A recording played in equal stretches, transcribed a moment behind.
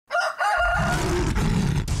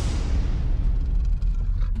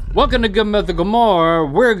Welcome to Good Mythical MORE.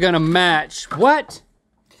 We're gonna match what?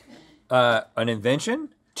 An invention?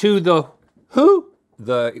 To the who?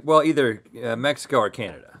 Well, either Mexico or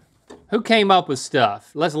Canada. Who came up with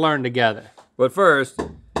stuff? Let's learn together. But first,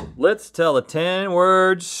 let's tell a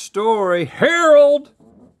 10-word story. Harold!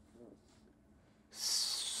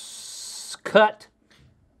 Cut.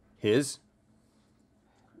 His.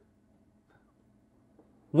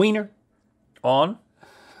 Wiener. On.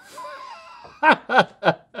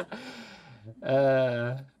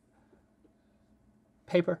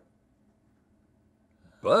 Paper.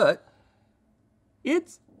 But.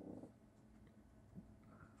 It's.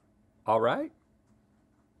 All right.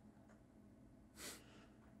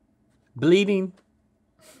 Bleeding.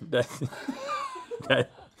 that,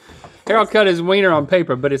 Harold cut his wiener on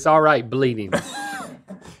paper, but it's all right bleeding.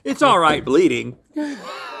 it's all right bleeding. Did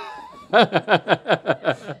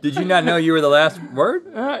you not know you were the last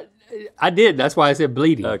word? I did, that's why I said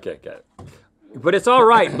bleeding. Okay, got it. But it's all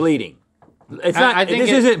right bleeding. It's not, I think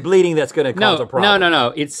this isn't bleeding that's gonna cause a problem.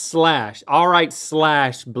 No, it's slash. All right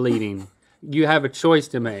slash bleeding. You have a choice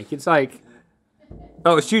to make. It's like.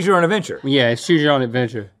 Oh, it's choose your own adventure. Yeah, it's choose your own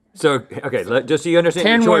adventure. So, okay, just so you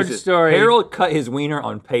understand the 10-word choices. story. Harold cut his wiener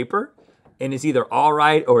on paper, and it's either all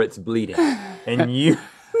right or it's bleeding. And you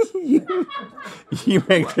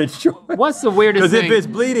make the choice. What's the weirdest thing? Because if it's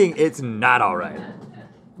bleeding, it's not all right.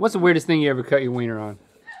 What's the weirdest thing you ever cut your wiener on?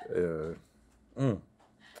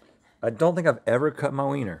 I don't think I've ever cut my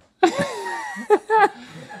wiener.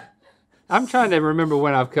 I'm trying to remember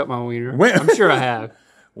when I've cut my wiener. I'm sure I have.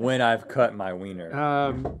 When I've cut my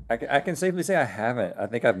wiener. I can safely say I haven't. I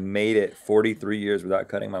think I've made it 43 years without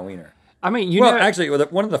cutting my wiener. I mean, actually,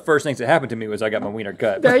 one of the first things that happened to me was I got my wiener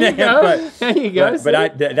cut. There you go. There you go.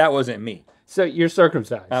 But that wasn't me. So you're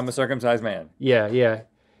circumcised. I'm a circumcised man. Yeah.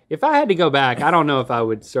 If I had to go back, I don't know if I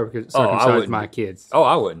would circumcise my kids. Oh,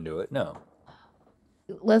 I wouldn't do it, no.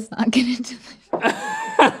 Let's not get into this.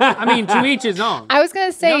 I mean, to each his own. I was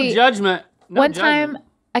gonna say no judgment. One time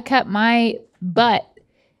I cut my butt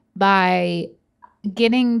by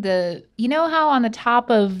getting you know how on the top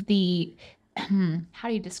of the, how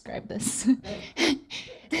do you describe this?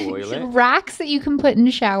 Toilet? Racks that you can put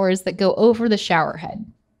in showers that go over the shower head,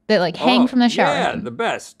 that hang from the shower head. Yeah, the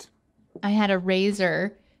best. I had a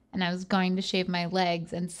razor and I was going to shave my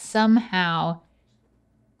legs and somehow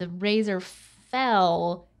the razor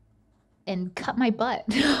fell and cut my butt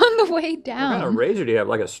on the way down. What kind of razor do you have?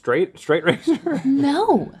 Like a straight razor?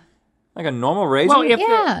 No. Like a normal razor? Well,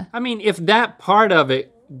 if that part of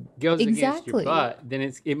it goes against your butt,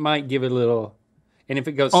 then it might give it a little. And if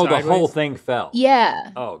it goes sideways, the whole thing fell.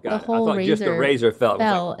 Yeah. Oh, God. The whole I thought just the razor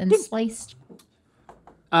fell and sliced.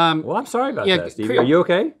 Well, I'm sorry about that, Stevie. Are you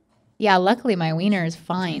okay? Yeah, luckily my wiener is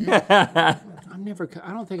fine. I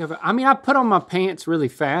put on my pants really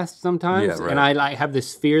fast sometimes, and I have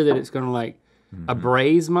this fear that it's gonna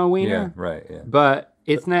abrase my wiener. Yeah, right. Yeah. But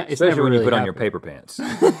it's not. It's especially never when really you put on happened. your paper pants.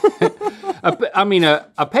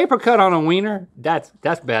 A paper cut on a wiener, that's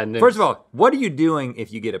bad news. First of all, what are you doing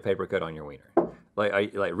if you get a paper cut on your wiener? Are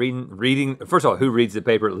you, reading? First of all, who reads the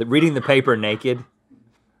paper? Reading the paper naked?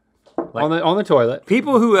 On the toilet.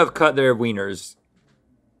 People who have cut their wieners.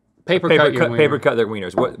 Paper cut their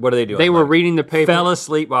wieners. What are they doing? They were reading the paper. Fell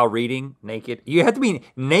asleep while reading naked. You have to be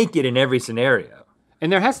naked in every scenario.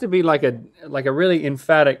 And there has to be like a really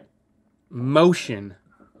emphatic motion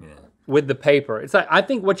with the paper. It's like, I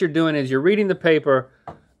think what you're doing is you're reading the paper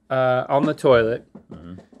on the toilet,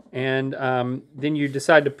 and then you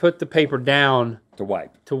decide to put the paper down to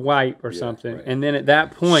wipe or something, right. And then at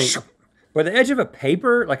that point, well, the edge of a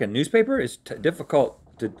paper, like a newspaper, is difficult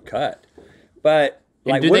to cut. But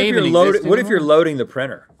what if you're loading the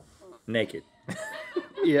printer naked?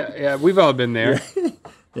 Yeah, we've all been there.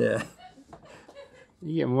 Yeah.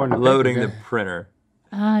 You get more than loading the printer.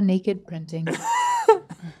 Naked printing.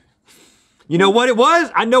 You know what it was?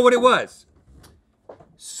 I know what it was.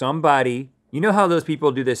 Somebody, you know how those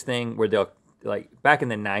people do this thing where they'll, back in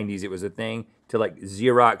the 90s, it was a thing to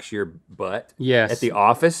Xerox your butt at the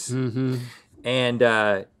office. Mm-hmm.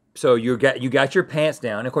 And so you got your pants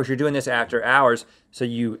down. Of course, you're doing this after hours. So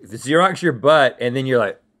you Xerox your butt, and then you're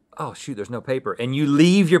like, oh, shoot, there's no paper. And you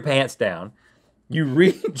leave your pants down. You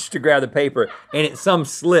reach to grab the paper, and some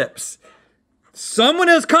slips. Someone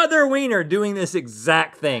has cut their wiener doing this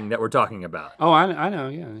exact thing that we're talking about. Oh, I know,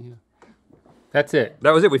 yeah. That's it.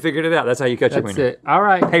 That was it. We figured it out. That's how you cut your wiener. That's it. All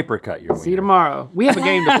right. Paper cut your wiener. See you tomorrow. We have a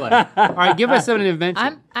game to play. All right, give us an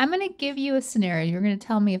invention. I'm going to give you a scenario. You're going to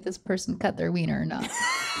tell me if this person cut their wiener or not.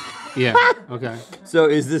 Yeah, okay. So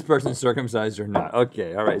is this person circumcised or not?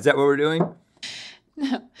 Okay, all right. Is that what we're doing?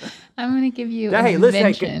 No. I'm going to give you Hey, an listen,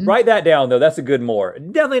 invention. write that down, though. That's a good more.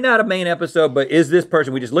 Definitely not a main episode, but is this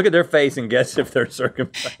person, we just look at their face and guess if they're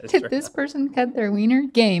circumcised. Did this person cut their wiener?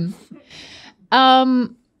 Game.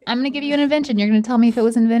 I'm going to give you an invention. You're going to tell me if it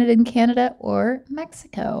was invented in Canada or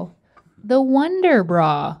Mexico. The Wonder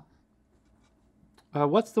Bra.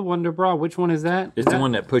 What's the Wonder Bra? Which one is that? It's the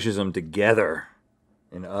one that pushes them together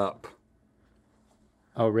and up.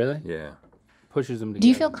 Oh, really? Yeah. Pushes them together. Do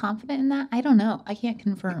you feel confident in that? I don't know. I can't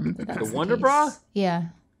confirm that that's The Wonder Bra? case. Yeah.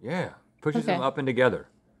 Yeah. Pushes them Okay. up and together.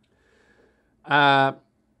 I'm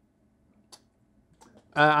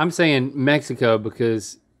saying Mexico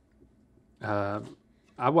because I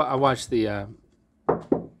watch the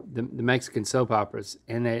Mexican soap operas,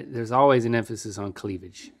 and there's always an emphasis on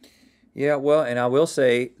cleavage. Yeah, well, and I will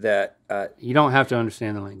say that You don't have to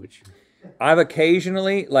understand the language. I've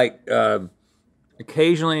occasionally,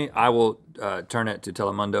 I will turn it to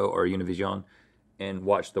Telemundo or Univision and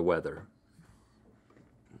watch the weather.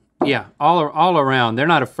 Yeah, all around. They're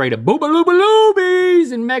not afraid of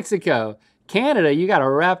booba-looba-loobies in Mexico. Canada, you got to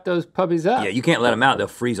wrap those puppies up. Yeah, you can't let them out. They'll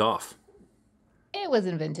freeze off. It was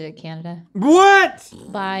invented in Canada What?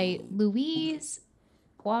 by Louise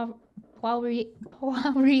Poirier,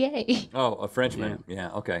 Oh, a Frenchman.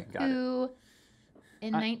 Yeah, okay, got it. who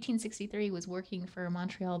in 1963 was working for a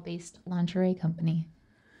Montreal-based lingerie company.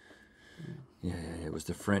 Yeah, it was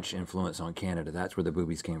the French influence on Canada. That's where the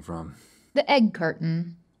boobies came from. The egg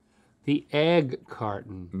carton. The egg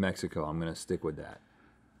carton. Mexico, I'm going to stick with that.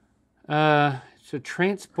 So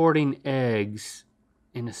transporting eggs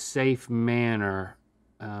in a safe manner.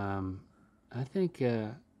 I think I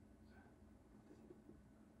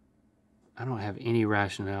don't have any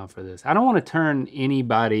rationale for this. I don't want to turn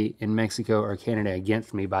anybody in Mexico or Canada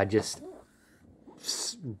against me by just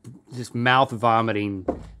mouth vomiting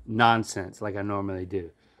nonsense like I normally do.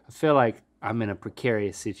 I feel like I'm in a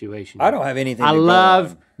precarious situation. I don't have anything I to go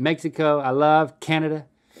love on. Mexico. I love Canada.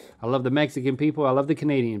 I love the Mexican people. I love the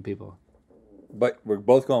Canadian people. But we're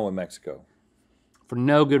both going with Mexico. For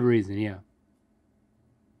no good reason, yeah.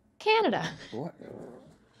 Canada. What?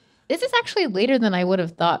 This is actually later than I would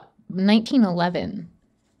have thought. 1911.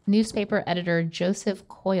 Newspaper editor Joseph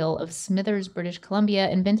Coyle of Smithers, British Columbia,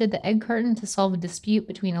 invented the egg carton to solve a dispute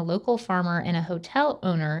between a local farmer and a hotel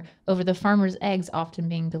owner over the farmer's eggs often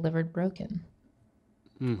being delivered broken.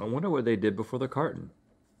 I wonder what they did before the carton.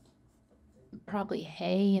 Probably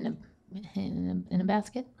hay in a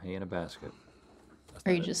basket. Hay in a basket. That's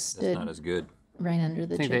Or you not just that's stood not as good. right under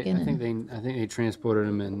the I think chicken. they they transported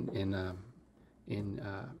them in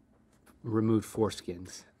removed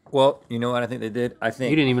foreskins. Well, you know what I think they did? I think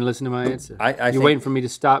You didn't even listen to my answer. I You're think- waiting for me to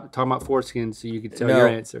stop talking about foreskins so you could tell No, your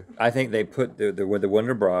answer. I think they put the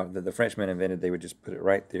Wonder Bra that the Frenchmen invented. They would just put it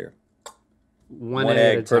right there. One One at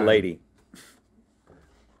egg a per time. lady.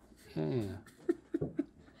 Yeah.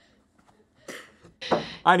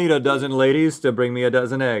 I need a dozen ladies to bring me a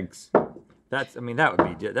dozen eggs. That's some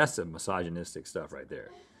misogynistic stuff right there.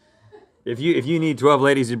 If you need 12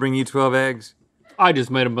 ladies to bring you 12 eggs, I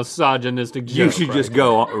just made a misogynistic joke. you should right just there.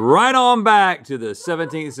 go right on back to the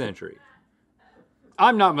 17th century.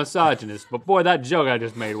 I'm not misogynist, but boy, that joke I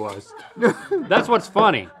just made was. That's what's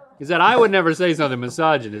funny, is that I would never say something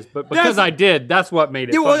misogynist, but because I did, that's what made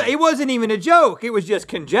it funny. It wasn't even a joke. It was just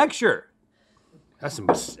conjecture. That's some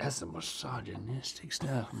misogynistic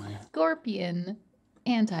stuff, man. Scorpion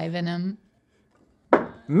anti-venom.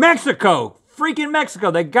 Mexico. Freaking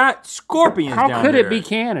Mexico. They got scorpions How down could there. it be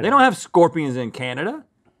Canada? They don't have scorpions in Canada.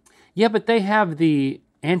 Yeah, but they have the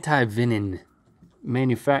anti-venom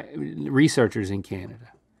researchers in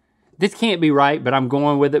Canada. This can't be right, but I'm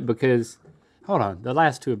going with it because, hold on, the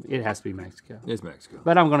last two, it has to be Mexico. It's Mexico.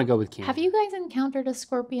 But I'm going to go with Canada. Have you guys encountered a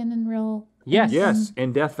scorpion in real? Yes. Yes,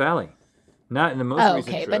 in Death Valley. Not in the most Oh,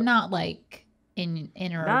 recent okay, trip. but not like in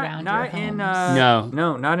or around not your in homes.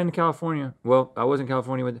 No. not in California. Well, I was in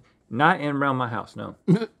California with not in around my house, no.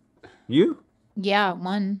 You? Yeah,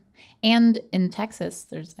 one. And in Texas,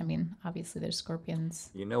 obviously there's scorpions.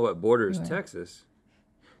 You know what borders Where? Texas?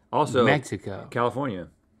 Also Mexico. California.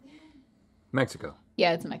 Mexico.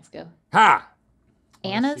 Yeah, it's Mexico. Ha!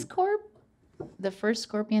 Anna's Corp, the first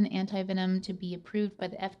scorpion antivenom to be approved by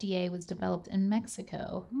the FDA, was developed in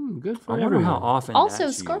Mexico. Good for I wonder everyone. how often Also,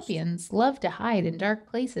 that's used. scorpions love to hide in dark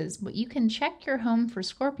places, but you can check your home for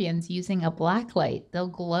scorpions using a black light. They'll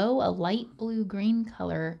glow a light blue-green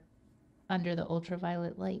color under the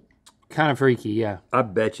ultraviolet light. Kind of freaky, yeah. I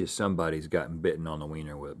bet you somebody's gotten bitten on the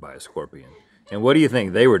wiener by a scorpion. And what do you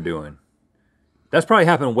think they were doing? That's probably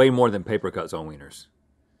happened way more than paper cuts on wieners.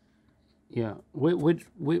 Yeah.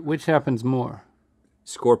 Which happens more?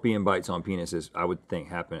 Scorpion bites on penises, I would think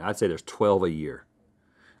happen. I'd say there's 12 a year.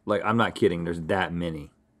 Like, I'm not kidding. There's that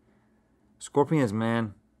many. Scorpions,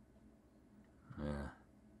 man. Yeah.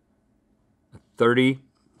 A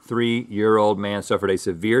 33-year-old man suffered a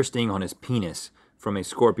severe sting on his penis from a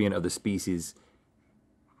scorpion of the species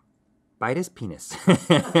Bitus penis.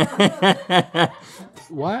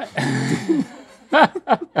 What?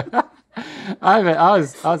 I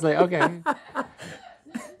was like, okay.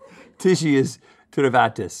 Titius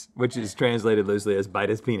turvatus, which is translated loosely as bite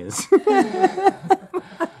his penis.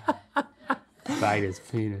 Bite his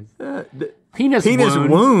penis. Penis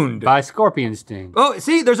wound by scorpion sting. Oh,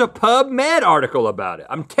 see, there's a PubMed article about it.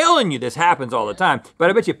 I'm telling you, this happens all the time.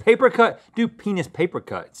 But I bet you paper cut, do penis paper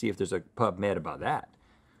cut. See if there's a PubMed about that.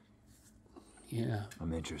 Yeah.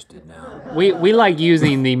 I'm interested now. We like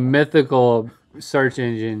using the mythical search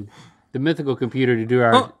engine, the mythical computer to do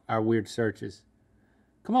our weird searches.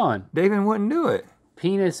 Come on. David wouldn't do it.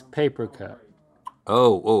 Penis paper cut.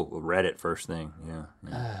 Oh, Reddit first thing. Yeah.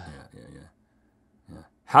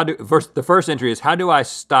 The first entry is, how do I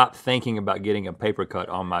stop thinking about getting a paper cut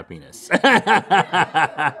on my penis? Because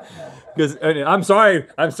I'm sorry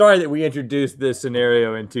that we introduced this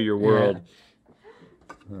scenario into your world.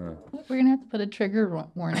 We're gonna have to put a trigger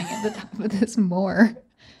warning at the top of this more,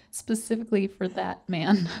 specifically for that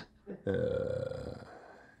man.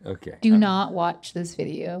 Okay. Do not watch this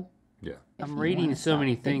video. Yeah. I'm reading so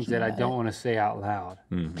many things that I don't want to say out loud.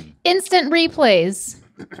 Mm-hmm. Instant replays.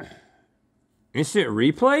 Instant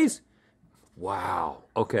replays? Wow.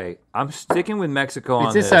 Okay, I'm sticking with Mexico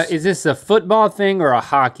on this. Is this a football thing or a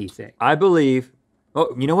hockey thing? I believe.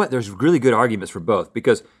 Oh, you know what? There's really good arguments for both,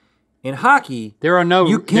 because in hockey, there are no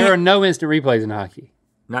instant replays in hockey.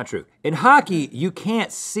 Not true. In hockey, you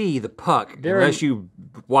can't see the puck unless you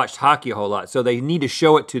watched hockey a whole lot. So they need to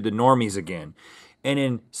show it to the normies again. And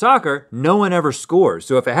in soccer, no one ever scores.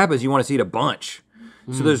 So if it happens, you want to see it a bunch.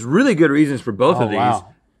 So there's really good reasons for both of these.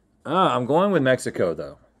 Wow. I'm going with Mexico,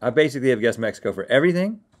 though. I basically have guessed Mexico for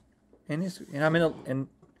everything, and I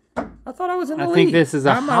thought I was in the lead. I think this is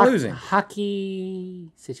a losing?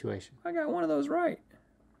 hockey situation. I got one of those right.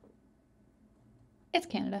 It's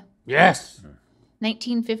Canada. Yes.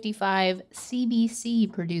 1955,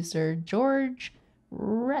 CBC producer George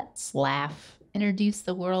Retzlaff introduced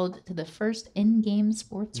the world to the first in-game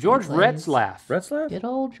sports. George replays. Retzlaff. Good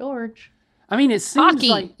old George. I mean, it seems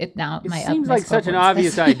like such an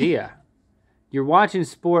obvious idea. You're watching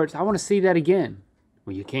sports. I want to see that again.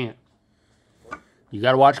 Well, you can't. You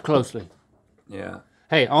got to watch closely. Yeah.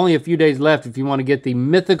 Hey, only a few days left if you want to get the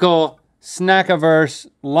mythical Snackiverse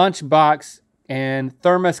lunchbox and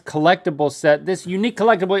thermos collectible set. This unique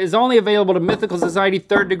collectible is only available to Mythical Society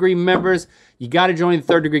 3rd Degree members. You got to join the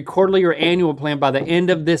 3rd Degree quarterly or annual plan by the end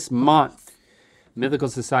of this month.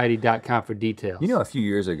 MythicalSociety.com for details. You know, a few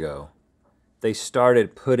years ago, they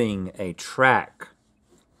started putting a tracker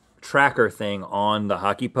thing on the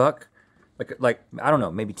hockey puck. Like I don't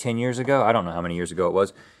know, maybe 10 years ago. I don't know how many years ago it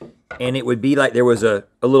was. And it would be like there was a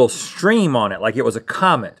little stream on it, like it was a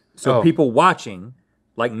comet. So people watching,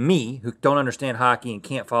 like me, who don't understand hockey and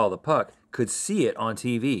can't follow the puck, could see it on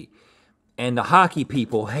TV. And the hockey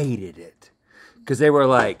people hated it because they were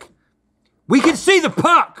like, we can see the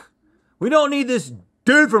puck. We don't need this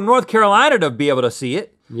dude from North Carolina to be able to see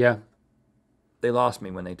it. Yeah. They lost me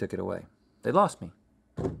when they took it away. They lost me.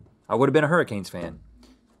 I would have been a Hurricanes fan.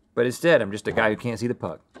 But instead, I'm just a guy who can't see the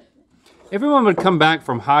puck. Everyone would come back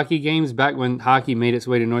from hockey games back when hockey made its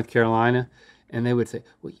way to North Carolina, and they would say,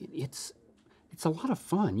 well, it's a lot of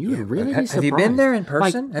fun. You would really be surprised. Have you been there in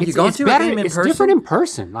person? Like, have you gone to a game in person? It's different in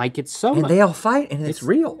person. Like, it's so and they all fight, and it's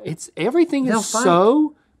real. Everything is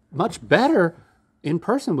so much better in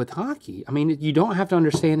person with hockey. I mean, you don't have to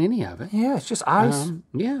understand any of it. Yeah, it's just ice.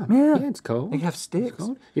 Yeah, it's cold. They have sticks.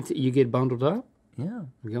 You get bundled up. Yeah.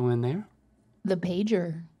 You go in there. The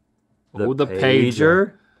pager. The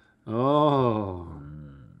pager. Oh.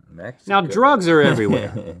 Mexico. Now drugs are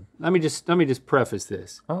everywhere. Let me just preface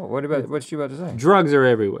this. Oh, what's you about to say? Drugs are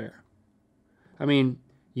everywhere. I mean,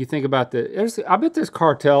 you think about I bet there's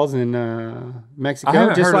cartels in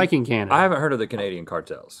Mexico, just like in Canada. I haven't heard of the Canadian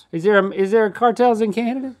cartels. Is there cartels in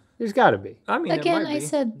Canada? There's got to be. I mean, again, I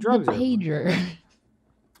said drugs the pager.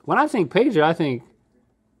 When I think pager, I think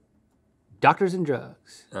doctors and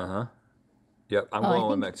drugs. Yep, I'm going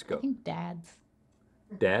with Mexico. I think dads.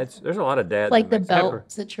 Dads? There's a lot of dads. Like the belt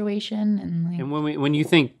situation, and when you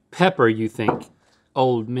think pepper, you think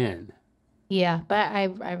old men. Yeah, but I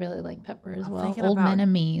really like pepper as well. Old men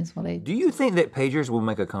and me is what I. Do you think that pagers will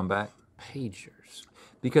make a comeback? Pagers,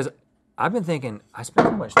 because I've been thinking I spend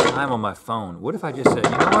so much time on my phone. What if I just said,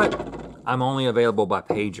 you know what? I'm only available by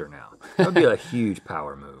pager now. That would be a huge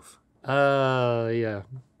power move. Yeah.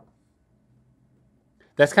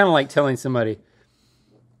 That's kind of like telling somebody,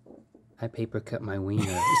 I paper cut my wiener.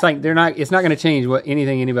 It's like it's not going to change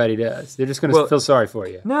anything anybody does. They're just going to feel sorry for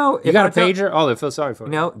you. No. You got a pager? Oh, they'll feel sorry for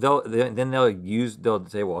you. No, they'll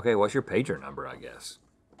say, well, okay, what's your pager number, I guess.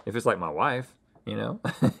 If it's like my wife,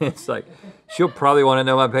 it's like, she'll probably want to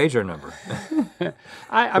know my pager number.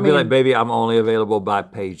 I mean, be like, baby, I'm only available by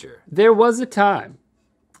pager. There was a time.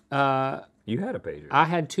 You had a pager. I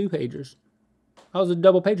had 2 pagers. I was a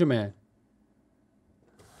double pager man.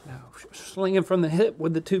 Slinging from the hip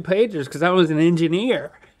with the 2 pagers because I was an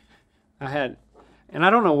engineer. And I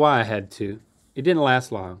don't know why I had 2. It didn't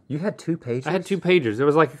last long. You had 2 pagers? I had 2 pagers. There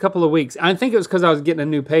was like a couple of weeks. I think it was because I was getting a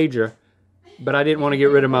new pager, but I didn't want to get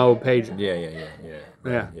rid of my old pager.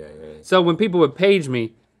 Yeah. So when people would page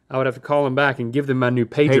me, I would have to call them back and give them my new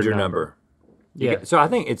pager number. Yeah. So I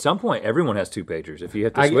think at some point everyone has 2 pagers. If you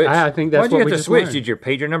have to switch, I think that's why'd you have to switch? Did your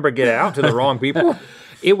pager number get out to the wrong people?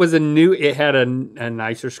 It had a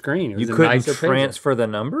nicer screen. You couldn't transfer the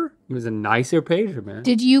number? It was a nicer pager, man.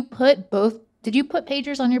 Did you put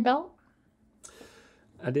pagers on your belt?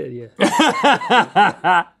 I did, yeah.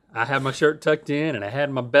 I had my shirt tucked in, and I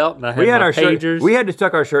had my belt, and I had my pagers. We had to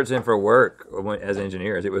tuck our shirts in for work as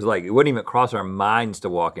engineers. It was like, it wouldn't even cross our minds to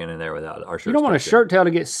walk in there without our shirts. You don't want a shirt tail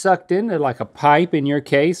to get sucked into like a pipe in your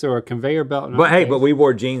case or a conveyor belt. But we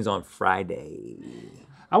wore jeans on Friday.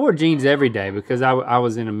 I wore jeans every day because I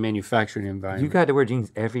was in a manufacturing environment. You got to wear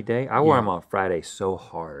jeans every day? I wore them on Friday so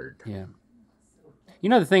hard. Yeah. You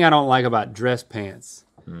know the thing I don't like about dress pants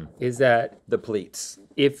is that the pleats.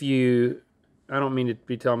 I don't mean to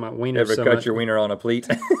be talking about wiener. Ever cut your wiener on a pleat?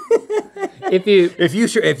 if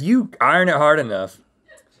you iron it hard enough.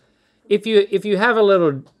 If you have a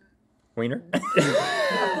little wiener,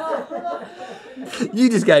 you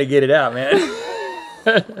just got to get it out, man.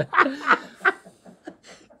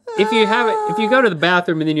 If you go to the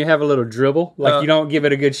bathroom and then you have a little dribble, like you don't give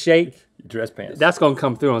it a good shake, dress pants. That's gonna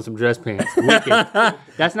come through on some dress pants. Wicked.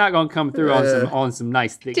 That's not gonna come through on some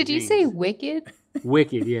nice thick Did you jeans. say wicked?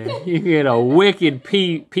 Wicked, yeah. You get a wicked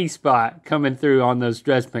P spot coming through on those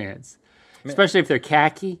dress pants, especially if they're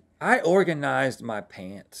khaki. I organized my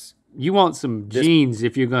pants. You want some jeans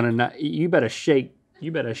if you're gonna. You better shake.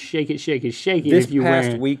 You better shake it this if you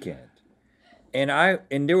past weekend.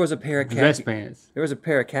 And there was a pair of dress pants. There was a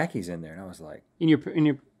pair of khakis in there, and I was like, I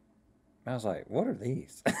was like, what are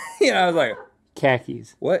these? I was like,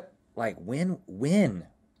 khakis. What? Like when?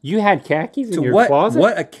 You had khakis in your closet?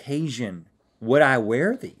 What occasion would I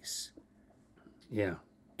wear these? Yeah,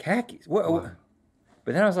 khakis. What?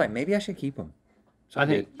 But then I was like, maybe I should keep them. So I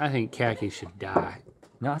think khakis should die.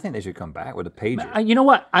 No, I think they should come back with a pager. You know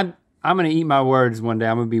what? I'm gonna eat my words one day.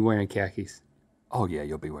 I'm gonna be wearing khakis. Oh yeah,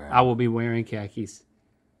 you'll be wearing. I will be wearing khakis.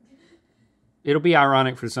 It'll be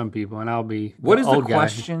ironic for some people, and I'll be. What is the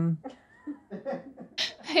question?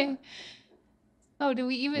 Oh, do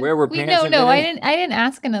we even? Where were pants? No, I didn't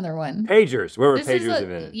ask another one. Pagers. Where were pagers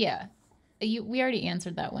invented? Yeah, we already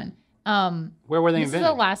answered that one. Where were they invented? This is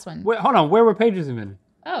the last one. Wait, hold on. Where were pagers invented?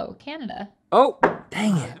 Oh, Canada. Oh,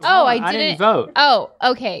 dang it. Oh, I didn't vote. Oh,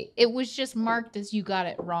 okay. It was just marked as you got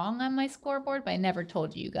it wrong on my scoreboard, but I never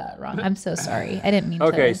told you got it wrong. I'm so sorry. I didn't mean to.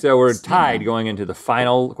 Okay, so we're tied going into the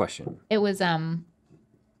final question. It was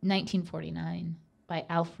 1949 by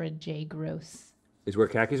Alfred J. Gross. Is where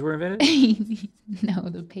khakis were invented? No,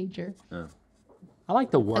 the pager. Oh. I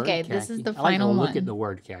like the word Okay, khaki. this is the I like final to one. look at the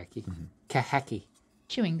word khaki. Mm-hmm. Khaki.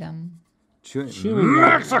 Chewing gum.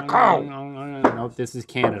 Mexico! Nope, this is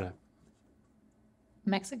Canada.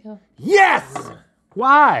 Mexico. Yes!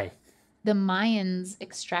 Why? The Mayans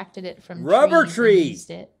extracted it from rubber trees. trees. And used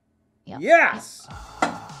it. Yep. Yes!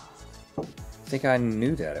 I think I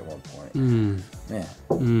knew that at one point. Man.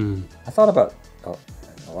 I thought about a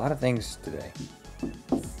lot of things today.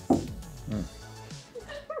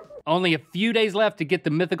 Only a few days left to get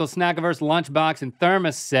the Mythical Snackiverse lunchbox and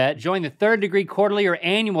thermos set. Join the Third Degree quarterly or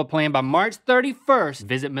annual plan by March 31st.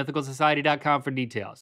 Visit mythicalsociety.com for details.